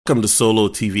Welcome to Solo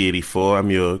TV 84. I'm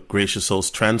your gracious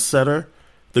host, Trendsetter.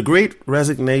 The Great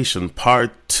Resignation,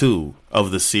 Part 2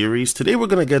 of the series. Today we're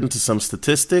going to get into some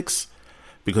statistics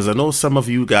because I know some of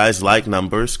you guys like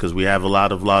numbers because we have a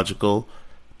lot of logical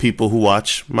people who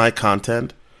watch my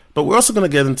content. But we're also going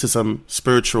to get into some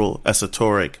spiritual,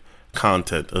 esoteric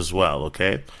content as well,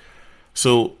 okay?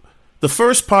 So the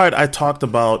first part I talked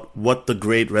about what the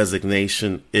Great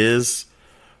Resignation is,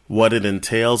 what it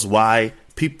entails, why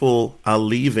people are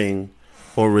leaving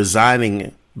or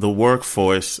resigning the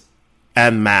workforce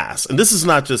en masse. And this is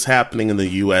not just happening in the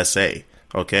USA,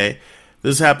 okay?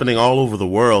 This is happening all over the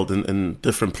world in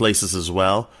different places as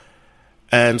well.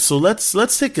 And so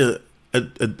let's take a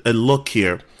look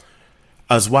here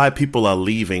as why people are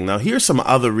leaving. Now, here's some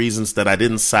other reasons that I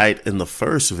didn't cite in the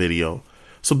first video.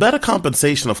 So better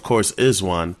compensation, of course, is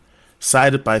one.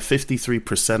 Cited by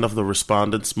 53% of the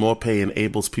respondents, more pay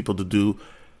enables people to do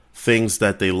things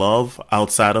that they love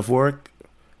outside of work.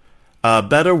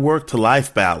 Better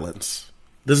work-to-life balance.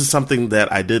 This is something that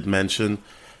I did mention.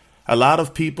 A lot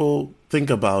of people think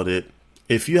about it.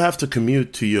 If you have to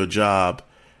commute to your job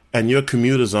and your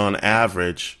commute is on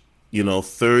average,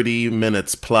 30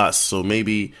 minutes plus, so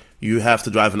maybe you have to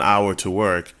drive an hour to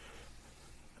work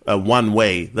one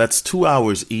way, that's 2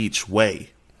 hours each way.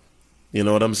 You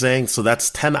know what I'm saying? So that's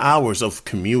 10 hours of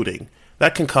commuting.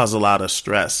 That can cause a lot of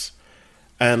stress.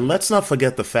 And let's not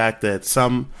forget the fact that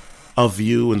some of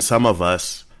you and some of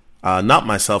us, not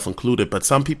myself included, but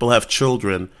some people have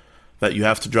children that you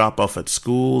have to drop off at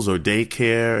schools or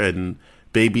daycare and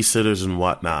babysitters and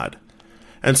whatnot.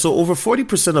 And so over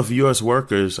 40% of U.S.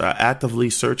 workers are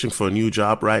actively searching for a new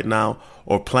job right now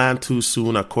or plan to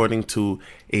soon, according to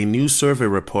a new survey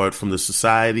report from the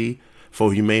Society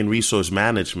for Humane Resource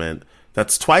Management.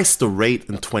 That's twice the rate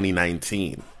in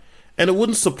 2019. And it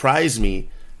wouldn't surprise me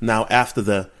now after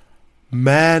the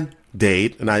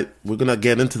mandate, and we're going to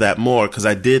get into that more because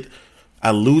I did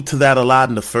allude to that a lot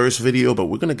in the first video, but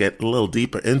we're going to get a little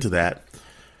deeper into that.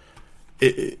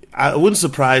 It wouldn't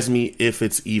surprise me if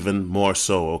it's even more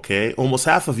so, okay? Almost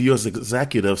half of U.S.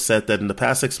 executives said that in the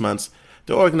past 6 months,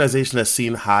 the organization has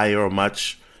seen higher or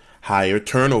much higher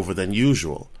turnover than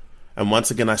usual. And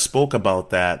once again, I spoke about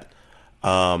that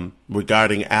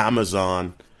regarding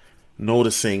Amazon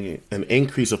noticing an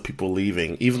increase of people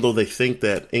leaving, even though they think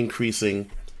that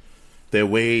increasing their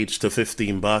wage to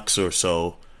 $15 or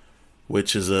so,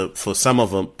 which is for some of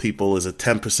them people is a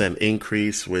 10%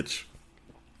 increase, which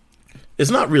is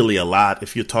not really a lot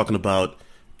if you're talking about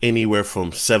anywhere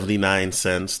from 79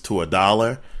 cents to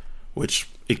 $1, which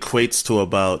equates to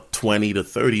about 20 to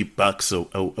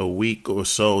 $30 a week or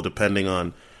so, depending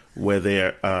on where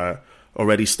they are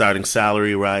already starting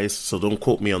salary rise. So don't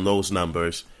quote me on those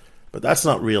numbers. But that's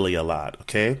not really a lot,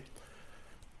 okay?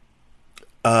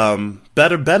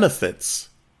 Better benefits.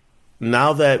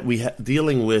 Now that we're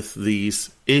dealing with these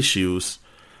issues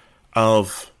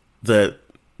of the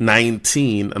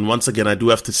 19, and once again, I do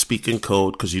have to speak in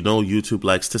code because YouTube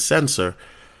likes to censor.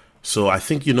 So I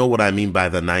think you know what I mean by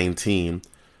the 19.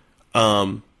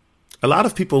 A lot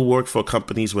of people work for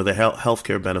companies where the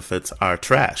healthcare benefits are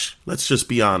trash. Let's just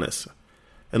be honest.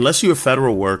 Unless you're a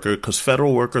federal worker, because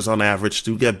federal workers on average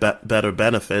do get better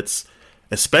benefits,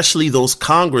 especially those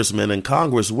congressmen and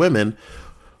congresswomen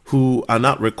who are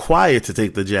not required to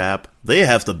take the jab. They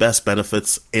have the best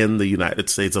benefits in the United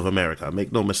States of America.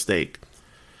 Make no mistake.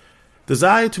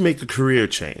 Desire to make a career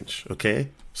change, okay?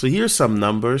 So here's some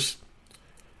numbers.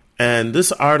 And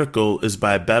this article is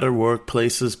by Better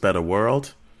Workplaces, Better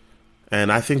World.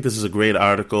 And I think this is a great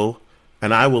article.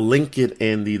 And I will link it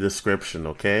in the description,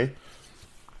 okay?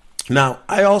 Now,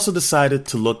 I also decided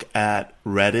to look at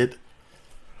Reddit.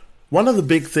 One of the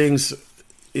big things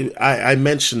I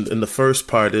mentioned in the first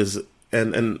part is,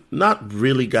 and not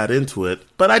really got into it,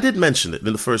 but I did mention it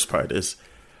in the first part, is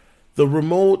the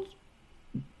remote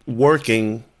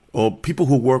working or people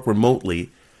who work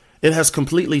remotely. It has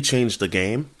completely changed the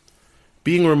game.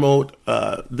 Being remote,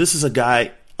 this is a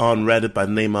guy on Reddit by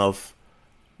the name of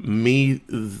Me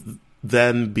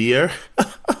Then Beer.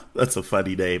 That's a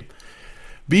funny name.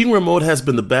 Being remote has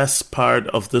been the best part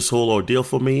of this whole ordeal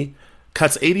for me.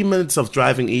 Cuts 80 minutes of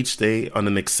driving each day on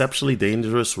an exceptionally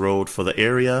dangerous road for the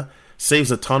area,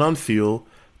 saves a ton on fuel,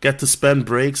 get to spend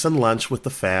breaks and lunch with the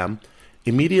fam,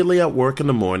 immediately at work in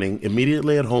the morning,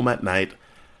 immediately at home at night,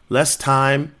 less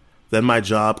time than my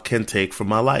job can take from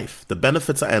my life. The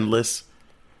benefits are endless,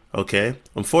 okay?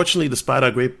 Unfortunately, despite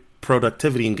our great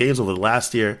productivity and gains over the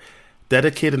last year,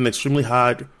 dedicated and extremely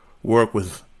hard work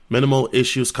with minimal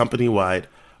issues company-wide,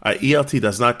 our ELT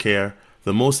does not care.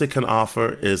 The most it can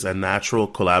offer is a natural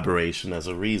collaboration as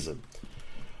a reason.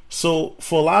 So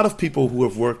for a lot of people who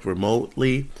have worked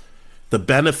remotely, the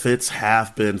benefits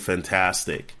have been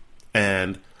fantastic.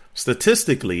 And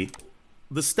statistically,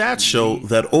 the stats show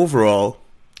that overall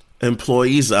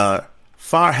employees are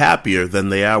far happier than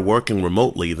they are working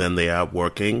remotely than they are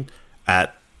working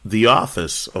at the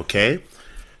office, okay?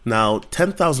 Now,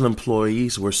 10,000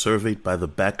 employees were surveyed by the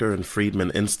Becker and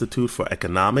Friedman Institute for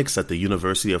Economics at the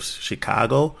University of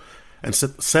Chicago and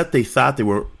said they thought they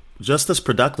were just as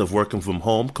productive working from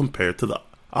home compared to the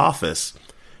office.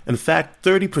 In fact,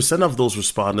 30% of those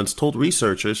respondents told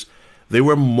researchers they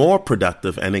were more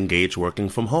productive and engaged working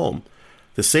from home.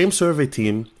 The same survey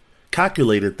team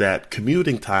calculated that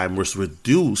commuting time was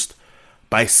reduced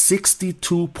by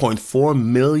 62.4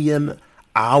 million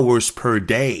hours per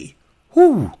day.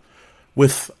 Whew.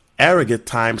 With aggregate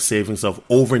time savings of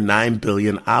over 9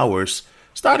 billion hours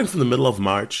starting from the middle of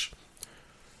March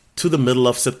to the middle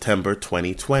of September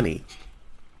 2020.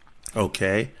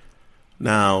 Okay,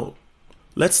 now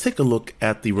let's take a look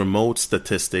at the remote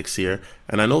statistics here.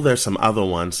 And I know there's some other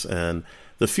ones. And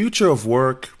the Future of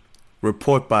Work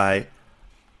report by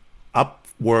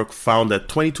Upwork found that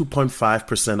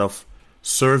 22.5% of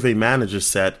survey managers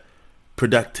said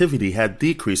productivity had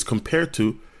decreased compared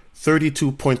to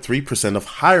 32.3% of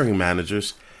hiring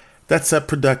managers that said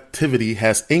productivity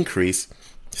has increased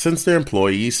since their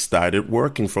employees started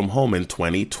working from home in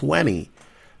 2020.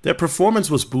 Their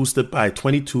performance was boosted by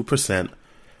 22%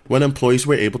 when employees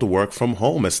were able to work from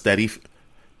home, as study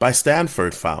by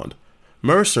Stanford found.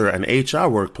 Mercer, an HR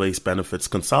workplace benefits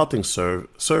consulting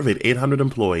surveyed 800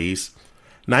 employees.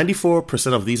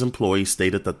 94% of these employees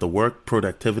stated that the work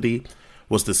productivity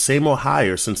was the same or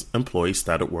higher since employees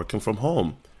started working from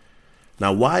home.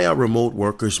 Now, why are remote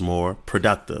workers more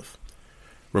productive?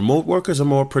 Remote workers are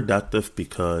more productive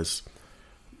because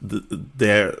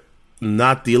they're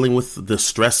not dealing with the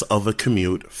stress of a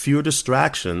commute, fewer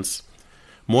distractions,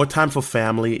 more time for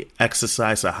family,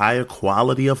 exercise, a higher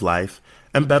quality of life,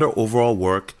 and better overall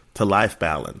work-to-life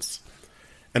balance.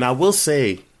 And I will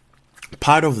say,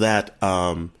 part of that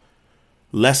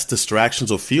less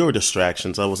distractions or fewer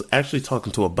distractions, I was actually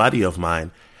talking to a buddy of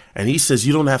mine, and he says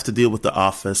you don't have to deal with the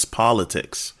office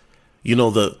politics. You know,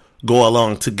 the go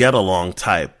along to get along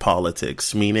type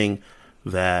politics, meaning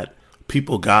that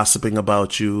people gossiping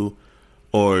about you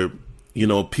or, you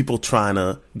know, people trying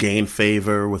to gain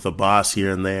favor with a boss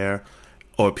here and there,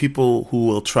 or people who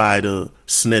will try to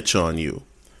snitch on you.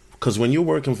 Because when you're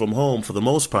working from home, for the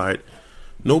most part,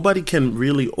 nobody can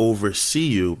really oversee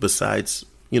you besides,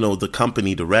 you know, the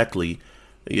company directly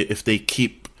if they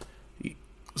keep,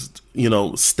 you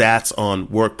know, stats on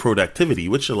work productivity,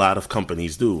 which a lot of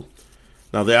companies do.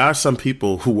 Now, there are some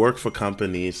people who work for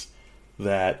companies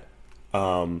that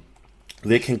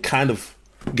they can kind of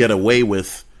get away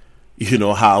with, you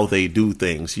know, how they do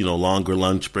things, you know, longer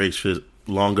lunch breaks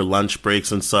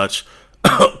and such.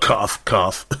 Cough,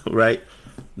 cough, right?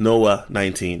 NOAA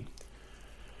 19.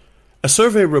 A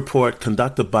survey report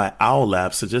conducted by Owl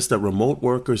Lab suggests that remote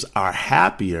workers are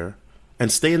happier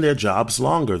and stay in their jobs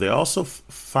longer. They also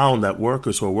found that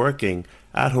workers who are working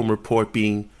at home report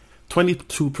being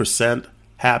 22%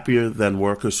 happier than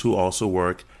workers who also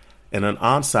work in an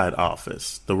on-site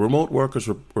office. The remote workers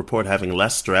report having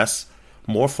less stress,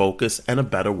 more focus, and a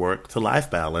better work-to-life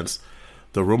balance.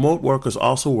 The remote workers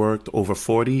also worked over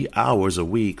 40 hours a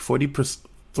week,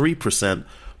 43%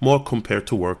 more compared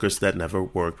to workers that never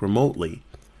worked remotely.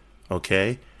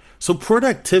 Okay? So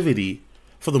productivity,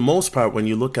 for the most part, when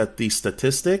you look at these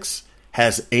statistics,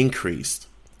 has increased.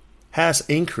 And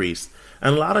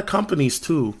a lot of companies,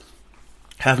 too,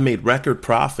 have made record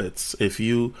profits. If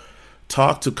you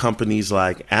talk to companies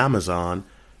like Amazon,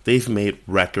 they've made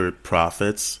record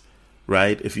profits,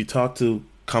 right? If you talk to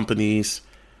companies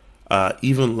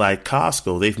even like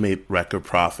Costco, they've made record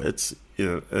profits, you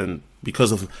know, and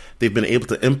because of they've been able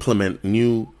to implement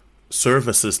new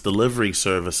services, delivery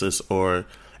services, or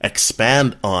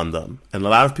expand on them. And a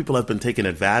lot of people have been taking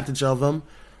advantage of them,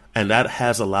 and that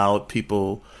has allowed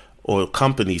people or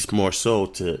companies more so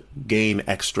to gain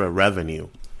extra revenue.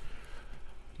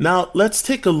 Now, let's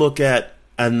take a look at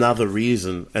another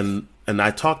reason, and I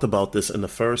talked about this in the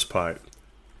first part,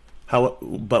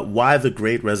 but why the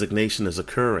Great Resignation is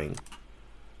occurring.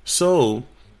 So,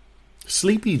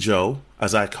 Sleepy Joe,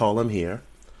 as I call him here,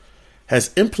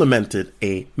 has implemented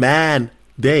a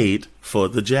mandate for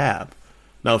the jab.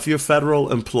 Now, if you're a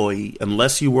federal employee,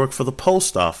 unless you work for the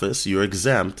post office, you're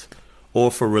exempt, or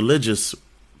for religious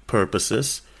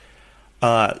purposes,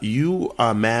 you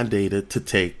are mandated to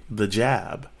take the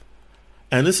jab.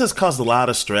 And this has caused a lot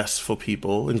of stress for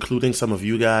people, including some of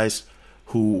you guys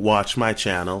who watch my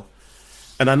channel.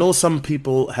 And I know some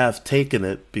people have taken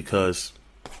it because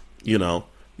you know,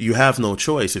 you have no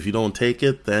choice. If you don't take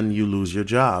it, then you lose your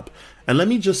job. And let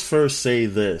me just first say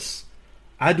this.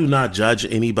 I do not judge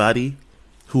anybody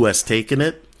who has taken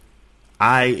it.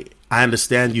 I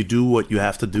understand you do what you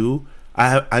have to do.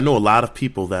 I know a lot of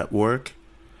people that work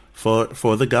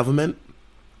for the government,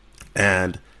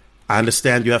 and I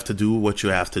understand you have to do what you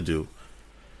have to do.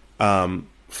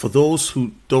 For those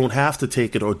who don't have to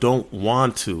take it or don't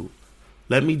want to,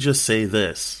 let me just say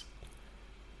this.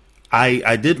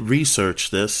 I did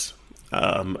research this,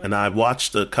 and I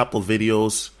watched a couple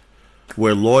videos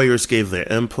where lawyers gave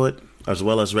their input, as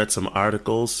well as read some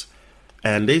articles,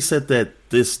 and they said that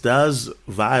this does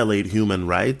violate human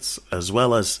rights, as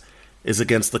well as is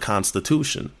against the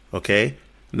Constitution. Okay?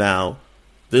 Now,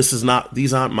 these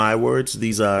aren't my words.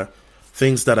 These are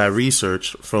things that I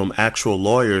researched from actual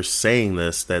lawyers saying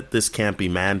this, that this can't be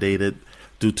mandated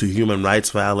due to human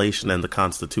rights violation and the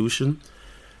Constitution.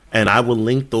 And I will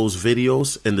link those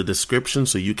videos in the description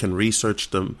so you can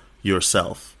research them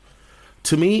yourself.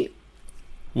 To me,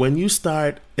 when you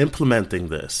start implementing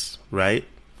this, right?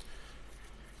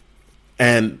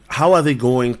 And how are they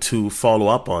going to follow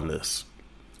up on this?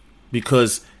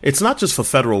 Because it's not just for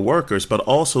federal workers, but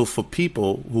also for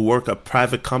people who work at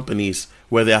private companies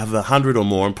where they have 100 or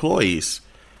more employees.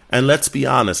 And let's be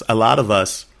honest, a lot of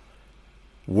us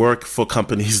work for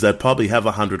companies that probably have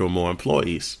 100 or more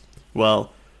employees.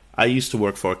 Well, I used to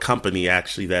work for a company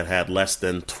actually that had less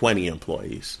than 20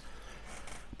 employees.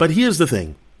 But here's the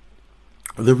thing.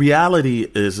 The reality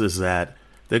is that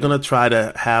they're going to try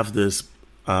to have this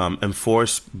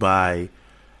enforced by,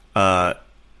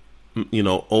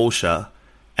 OSHA.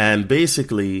 And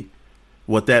basically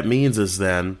what that means is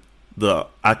then the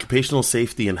Occupational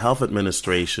Safety and Health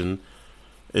Administration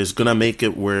is going to make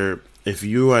it where if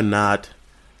you are not,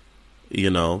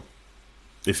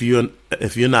 if you're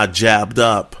not jabbed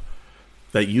up,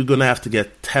 that you're going to have to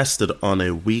get tested on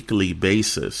a weekly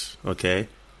basis, okay?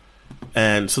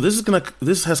 And so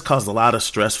this has caused a lot of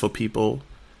stress for people.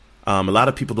 A lot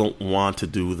of people don't want to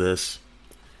do this.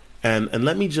 And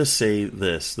let me just say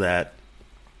this, that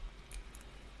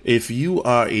if you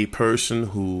are a person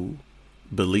who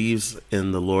believes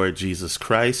in the Lord Jesus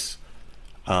Christ,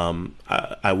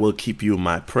 I will keep you in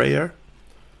my prayer.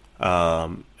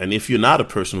 And if you're not a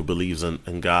person who believes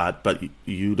in God, but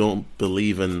you don't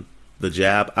believe in the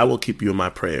jab, I will keep you in my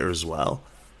prayer as well.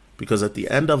 Because at the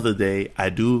end of the day, I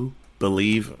do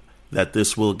believe that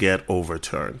this will get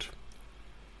overturned.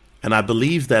 And I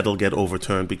believe that it'll get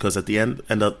overturned because at the end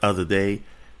of the day,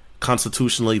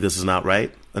 constitutionally, this is not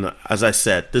right. And as I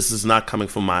said, this is not coming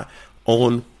from my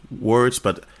own words,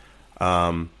 but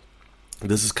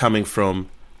this is coming from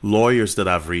lawyers that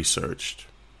I've researched.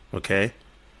 Okay?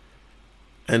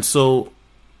 And so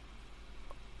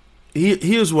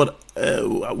here's what,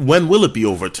 when will it be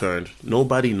overturned?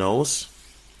 Nobody knows.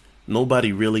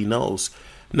 Nobody really knows.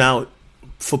 Now,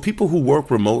 for people who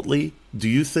work remotely, do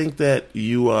you think that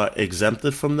you are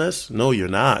exempted from this? No, you're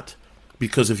not.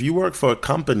 Because if you work for a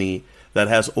company that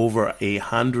has over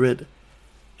 100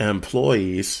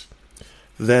 employees,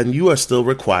 then you are still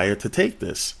required to take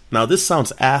this. Now, this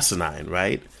sounds asinine,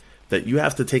 right? That you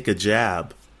have to take a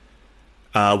jab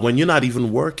when you're not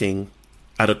even working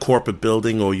at a corporate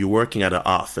building or you're working at an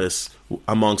office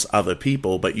amongst other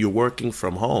people, but you're working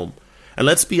from home. And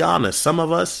let's be honest, some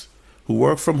of us who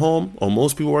work from home, or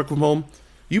most people work from home,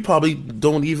 you probably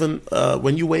don't even,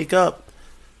 when you wake up,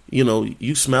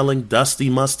 you smelling dusty,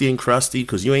 musty, and crusty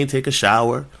because you ain't take a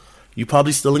shower. You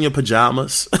probably still in your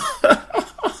pajamas.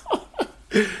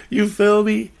 You feel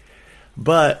me?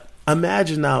 But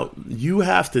imagine now, you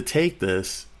have to take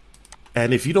this,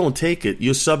 and if you don't take it,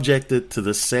 you're subjected to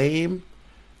the same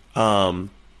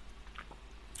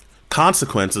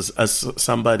consequences as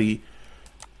somebody,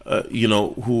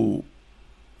 who,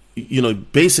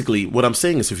 basically what I'm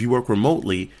saying is if you work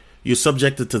remotely, you're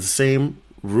subjected to the same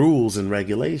rules and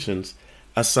regulations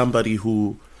as somebody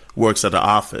who works at an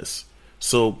office.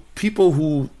 So people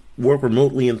who work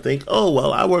remotely and think, oh,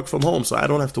 well, I work from home, so I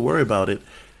don't have to worry about it.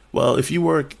 Well, if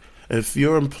your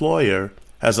employer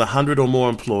has 100 or more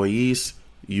employees,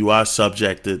 you are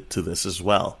subjected to this as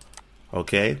well.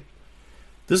 Okay?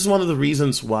 This is one of the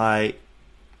reasons why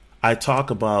I talk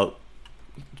about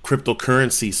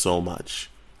cryptocurrency so much.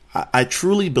 I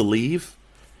truly believe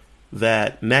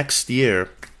that next year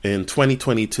in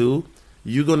 2022,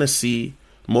 you're going to see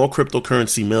more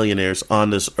cryptocurrency millionaires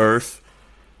on this earth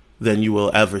than you will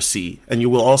ever see. And you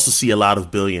will also see a lot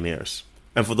of billionaires.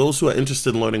 And for those who are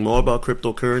interested in learning more about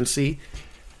cryptocurrency,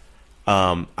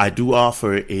 I do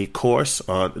offer a course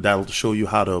that'll show you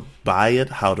how to buy it,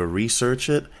 how to research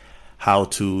it, how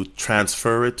to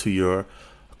transfer it to your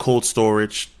cold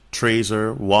storage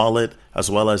Trezor wallet,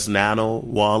 as well as Nano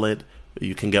wallet.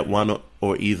 You can get one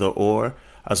or either or,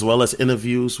 as well as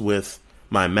interviews with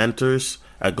my mentors,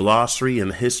 a glossary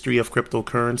and history of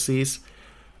cryptocurrencies,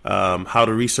 how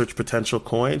to research potential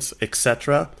coins,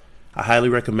 etc. I highly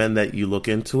recommend that you look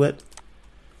into it.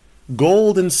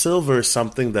 Gold and silver is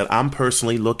something that I'm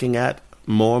personally looking at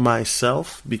more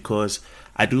myself, because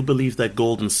I do believe that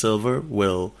gold and silver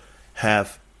will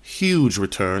have huge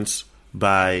returns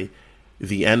by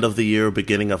the end of the year,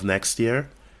 beginning of next year.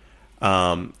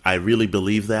 I really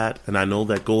believe that, and I know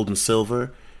that gold and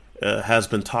silver has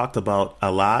been talked about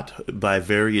a lot by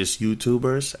various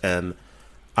YouTubers, and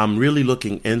I'm really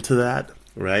looking into that,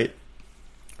 right?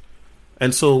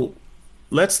 And so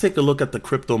let's take a look at the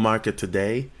crypto market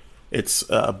today. It's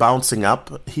bouncing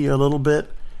up here a little bit.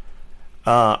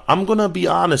 I'm going to be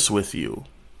honest with you.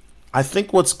 I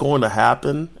think what's going to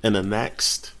happen in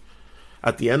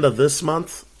at the end of this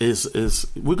month is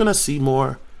we're going to see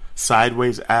more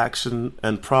sideways action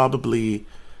and probably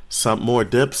some more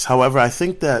dips. However, I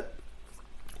think that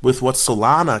with what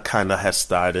Solana kind of has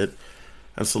started,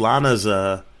 and Solana is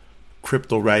a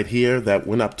crypto right here that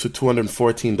went up to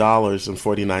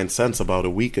 $214.49 about a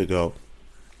week ago.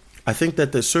 I think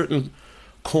that there's certain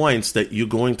coins that you're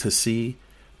going to see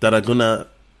that are going to,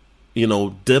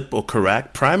 dip or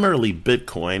correct, primarily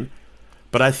Bitcoin.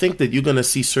 But I think that you're going to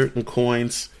see certain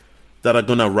coins that are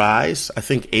going to rise. I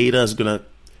think ADA is going to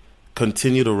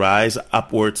continue to rise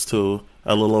upwards to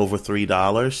a little over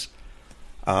 $3.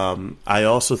 I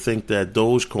also think that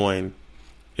Dogecoin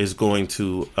is going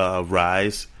to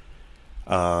rise.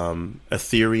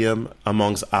 Ethereum,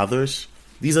 amongst others.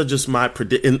 These are just my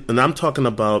and I'm talking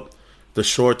about the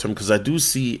short term, because I do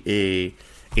see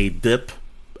a dip,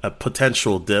 a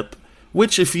potential dip,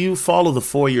 which if you follow the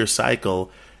 4-year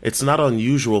cycle, it's not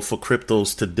unusual for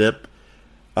cryptos to dip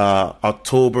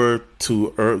October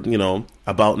to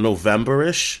about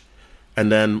November-ish,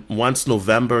 and then once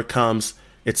November comes,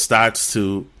 it starts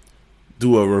to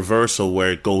do a reversal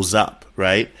where it goes up,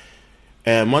 right?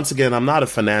 And once again, I'm not a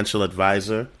financial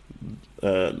advisor.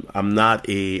 I'm not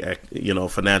a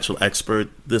financial expert.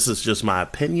 This is just my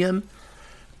opinion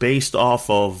based off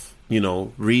of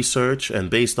research and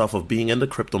based off of being in the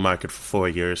crypto market for 4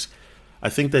 years. I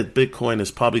think that Bitcoin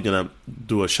is probably going to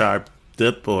do a sharp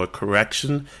dip or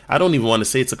correction. I don't even want to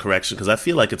say it's a correction, because I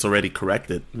feel like it's already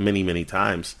corrected many, many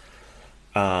times.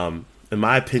 In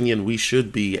my opinion, we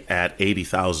should be at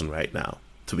 80,000 right now,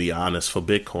 to be honest, for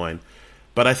Bitcoin.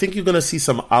 But I think you're going to see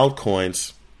some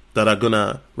altcoins that are going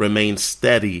to remain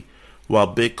steady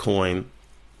while Bitcoin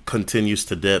continues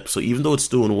to dip. So even though it's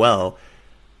doing well,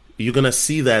 you're going to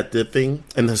see that dipping.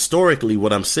 And historically,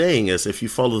 what I'm saying is, if you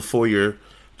follow the 4-year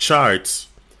charts,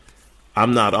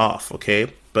 I'm not off,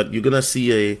 okay? But you're going to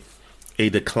see a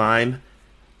decline.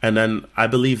 And then I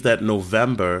believe that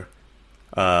November,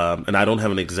 and I don't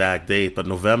have an exact date, but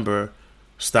November,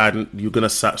 you're going to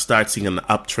start seeing an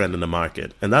uptrend in the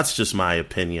market. And that's just my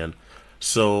opinion.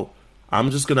 So I'm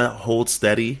just going to hold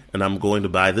steady, and I'm going to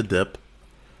buy the dip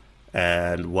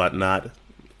and whatnot.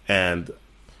 And,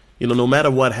 no matter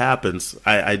what happens,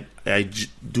 I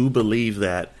do believe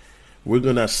that we're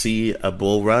going to see a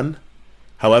bull run.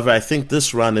 However, I think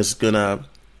this run is going to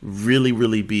really,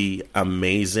 really be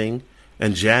amazing.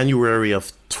 In January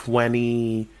of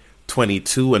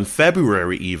 2022 and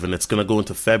February even, it's going to go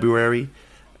into February,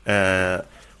 where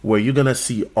you're going to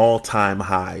see all-time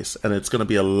highs. And it's going to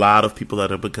be a lot of people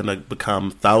that are going to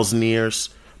become thousandaires,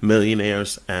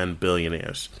 millionaires, and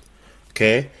billionaires.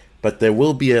 Okay? But there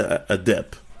will be a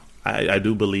dip. I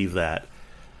do believe that.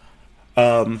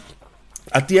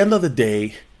 At the end of the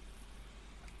day,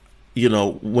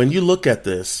 when you look at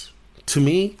this, to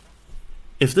me,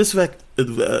 if this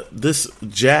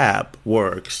jab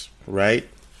works, right,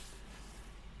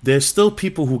 there's still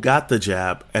people who got the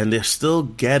jab and they're still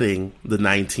getting the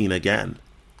 19 again.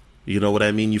 You know what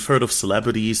I mean? You've heard of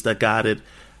celebrities that got it.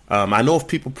 I know of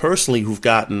people personally who've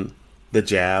gotten the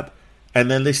jab and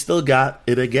then they still got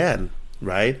it again,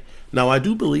 right? Now, I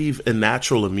do believe in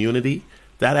natural immunity.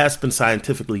 That has been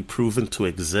scientifically proven to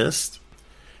exist.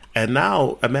 And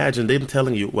now imagine them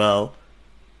telling you, well,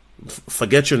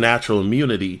 forget your natural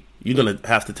immunity. You're going to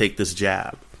have to take this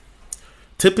jab.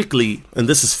 Typically, and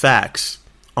this is facts,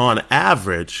 on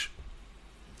average,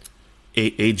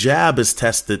 a jab is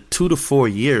tested 2 to 4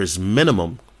 years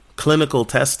minimum, clinical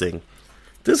testing.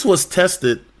 This was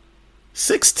tested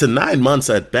 6 to 9 months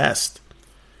at best.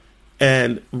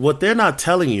 And what they're not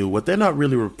telling you, what they're not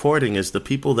really reporting, is the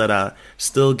people that are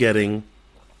still getting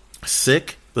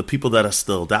sick, the people that are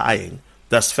still dying.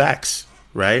 That's facts,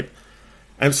 right?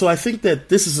 And so I think that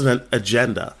this is an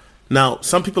agenda. Now,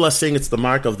 some people are saying it's the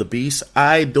mark of the beast.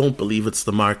 I don't believe it's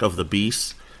the mark of the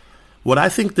beast. What I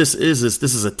think this is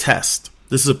this is a test.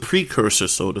 This is a precursor,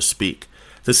 so to speak,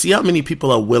 to see how many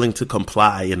people are willing to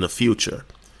comply in the future.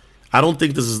 I don't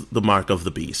think this is the mark of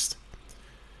the beast.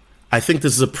 I think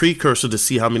this is a precursor to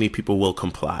see how many people will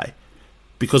comply.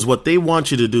 Because what they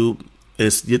want you to do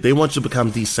is they want you to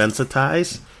become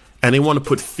desensitized, and they want to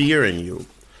put fear in you.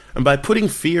 And by putting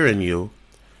fear in you,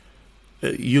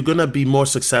 you're going to be more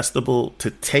susceptible to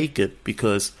take it,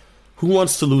 because who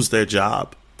wants to lose their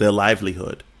job, their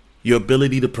livelihood, your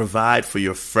ability to provide for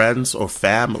your friends or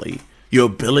family, your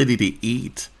ability to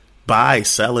eat, buy,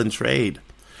 sell, and trade?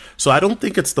 So I don't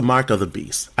think it's the mark of the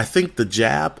beast. I think the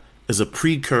jab is a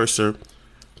precursor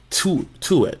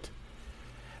to it.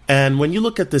 And when you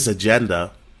look at this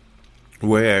agenda,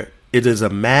 where it is a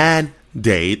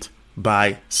mandate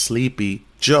by Sleepy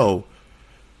Joe,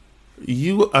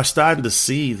 you are starting to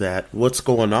see that what's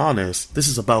going on is this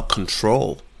is about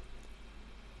control.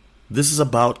 This is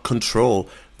about control.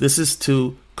 This is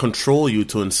to control you,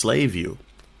 to enslave you.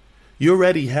 You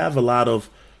already have a lot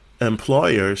of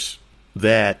employers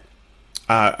that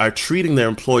are treating their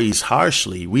employees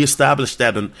harshly. We established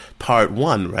that in part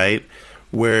 1, right?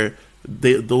 Where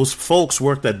those folks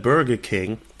worked at Burger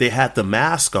King. They had the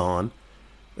mask on.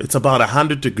 It's about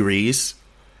 100 degrees,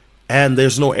 and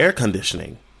there's no air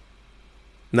conditioning.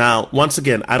 Now, once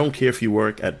again, I don't care if you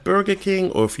work at Burger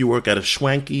King or if you work at a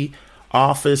schwanky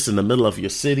office in the middle of your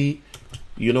city.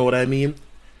 You know what I mean?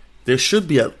 There should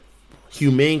be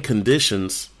humane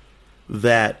conditions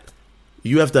that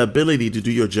you have the ability to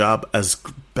do your job as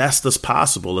best as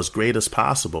possible, as great as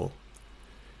possible.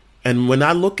 And when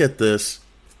I look at this,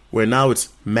 where now it's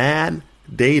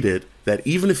mandated that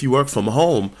even if you work from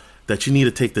home, that you need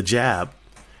to take the jab,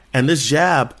 and this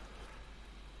jab,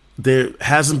 there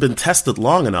hasn't been tested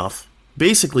long enough.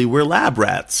 Basically, we're lab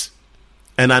rats.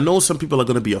 And I know some people are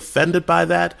going to be offended by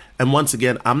that. And once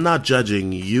again, I'm not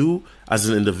judging you as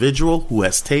an individual who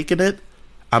has taken it.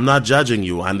 I'm not judging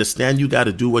you. I understand you got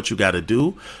to do what you got to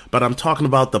do. But I'm talking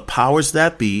about the powers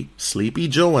that be, Sleepy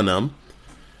Joe and them,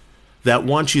 that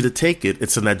want you to take it.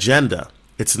 It's an agenda.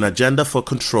 It's an agenda for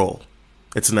control.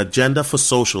 It's an agenda for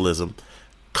socialism,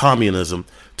 communism,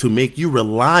 to make you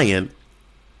reliant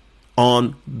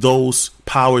on those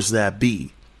powers that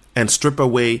be and strip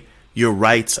away your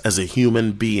rights as a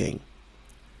human being.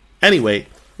 Anyway,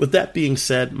 with that being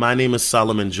said, my name is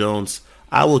Solomon Jones.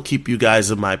 I will keep you guys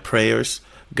in my prayers.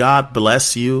 God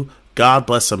bless you. God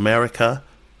bless America.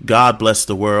 God bless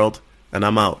the world. And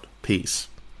I'm out. Peace.